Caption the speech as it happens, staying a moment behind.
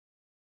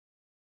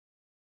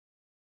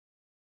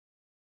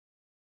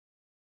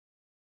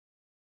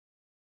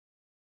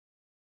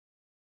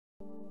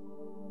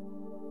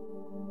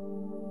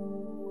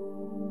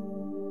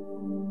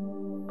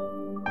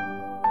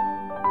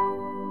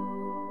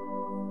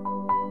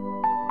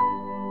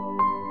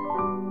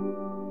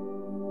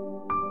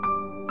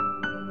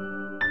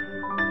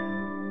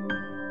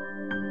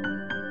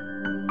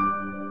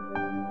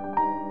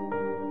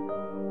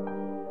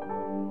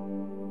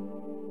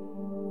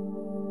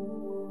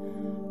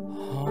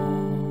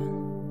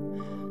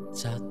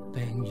疾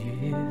病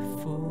與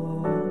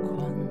苦困，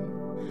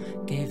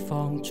饑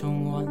荒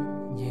中瘟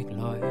疫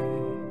裏，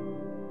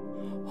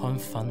看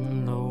憤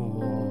怒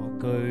和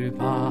懼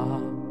怕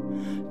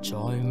在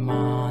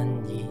蔓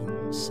延，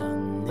神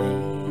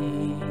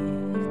你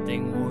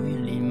定會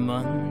憐憫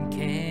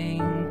傾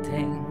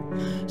聽，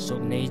屬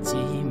你子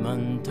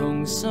民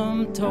同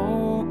心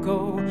禱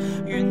告，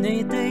願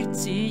你的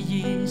旨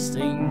意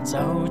成就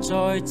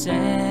在這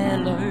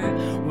裏，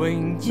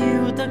榮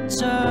耀得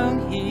彰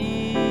顯。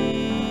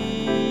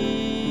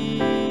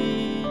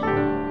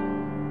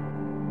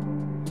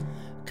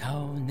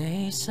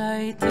細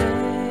聽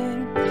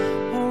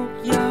哭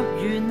泣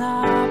與吶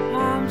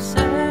喊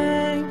聲，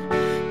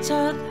漆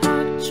黑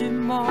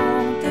絕望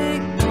的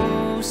都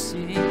市，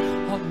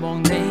渴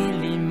望你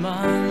憐憫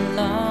臨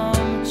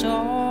在，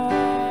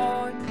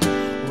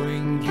榮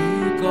雨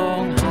降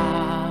下，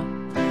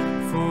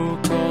枯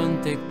乾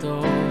的都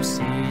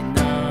市能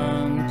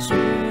轉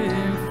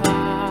化，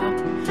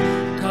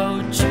求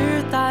主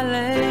帶領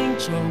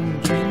從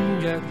軟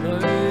弱裏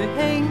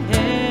興起。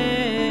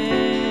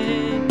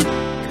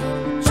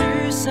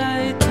細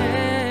聽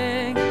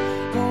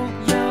哭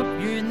泣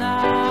與吶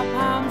喊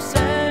聲，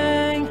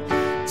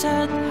漆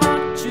黑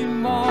絕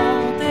望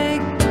的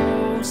都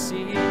市，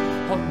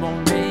渴望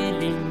你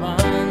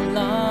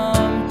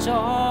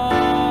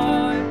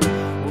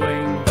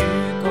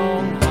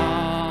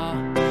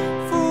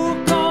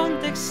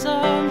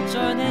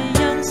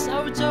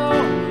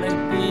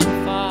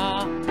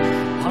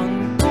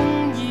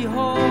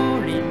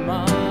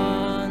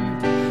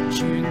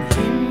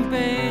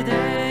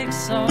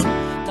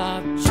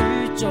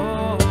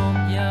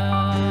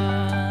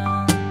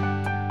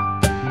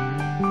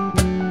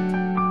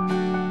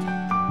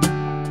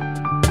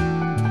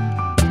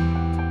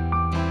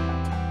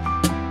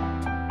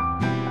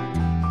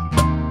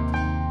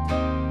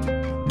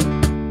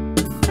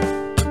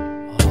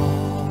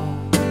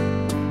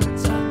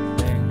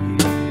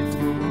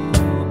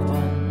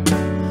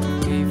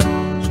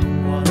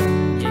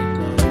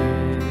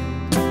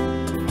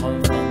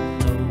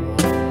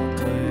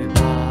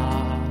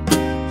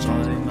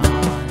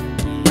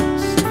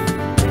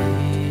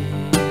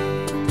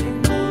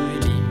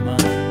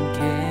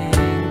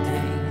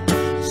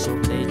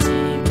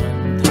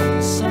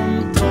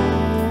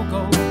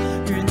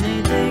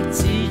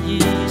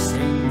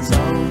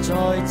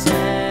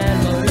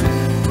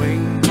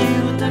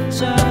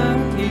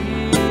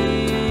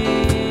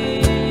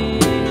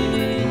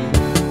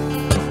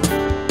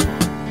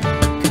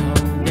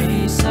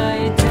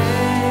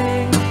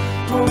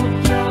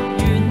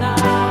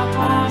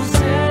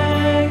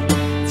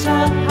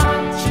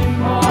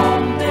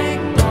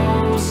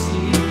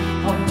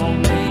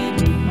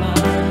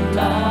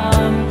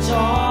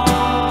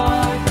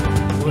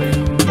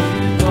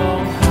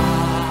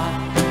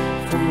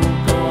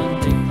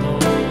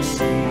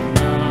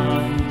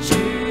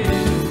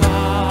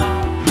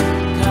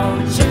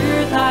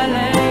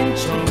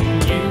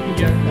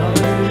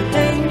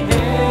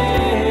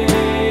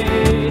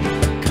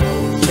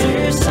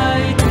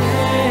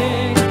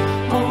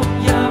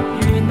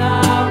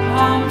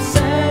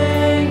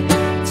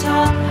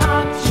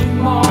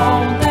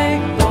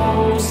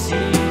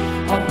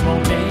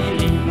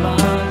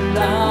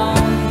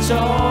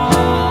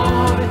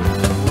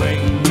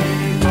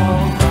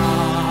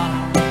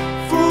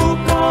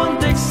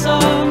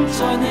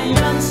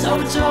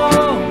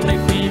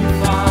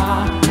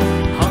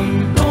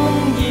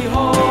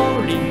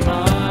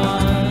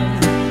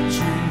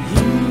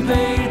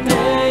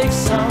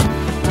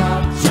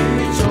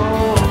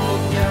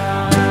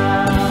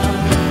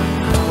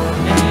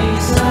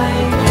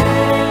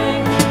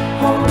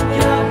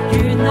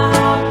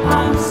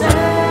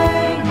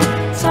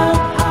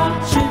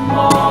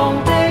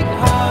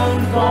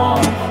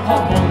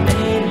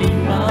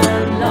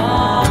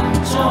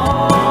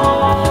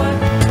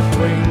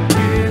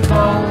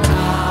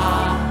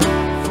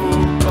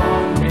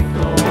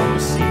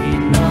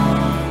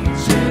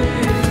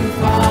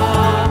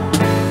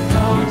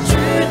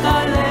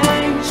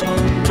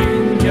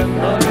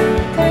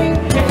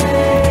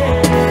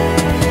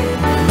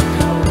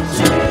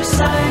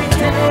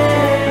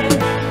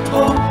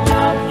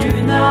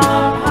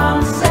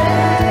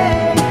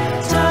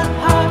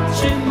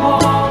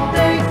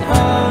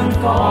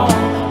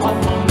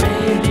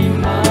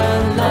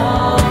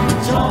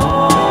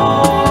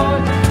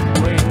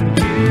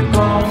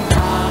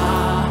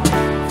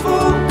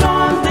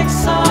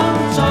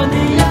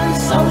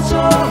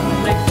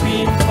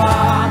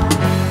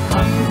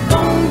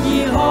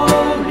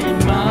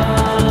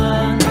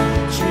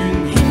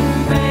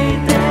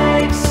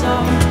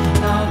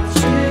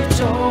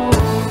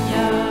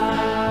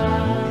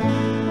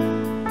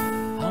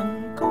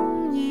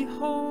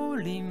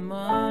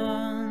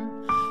憫，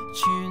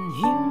存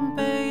謙卑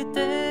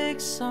的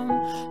心，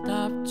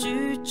踏主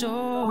足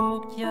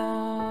印。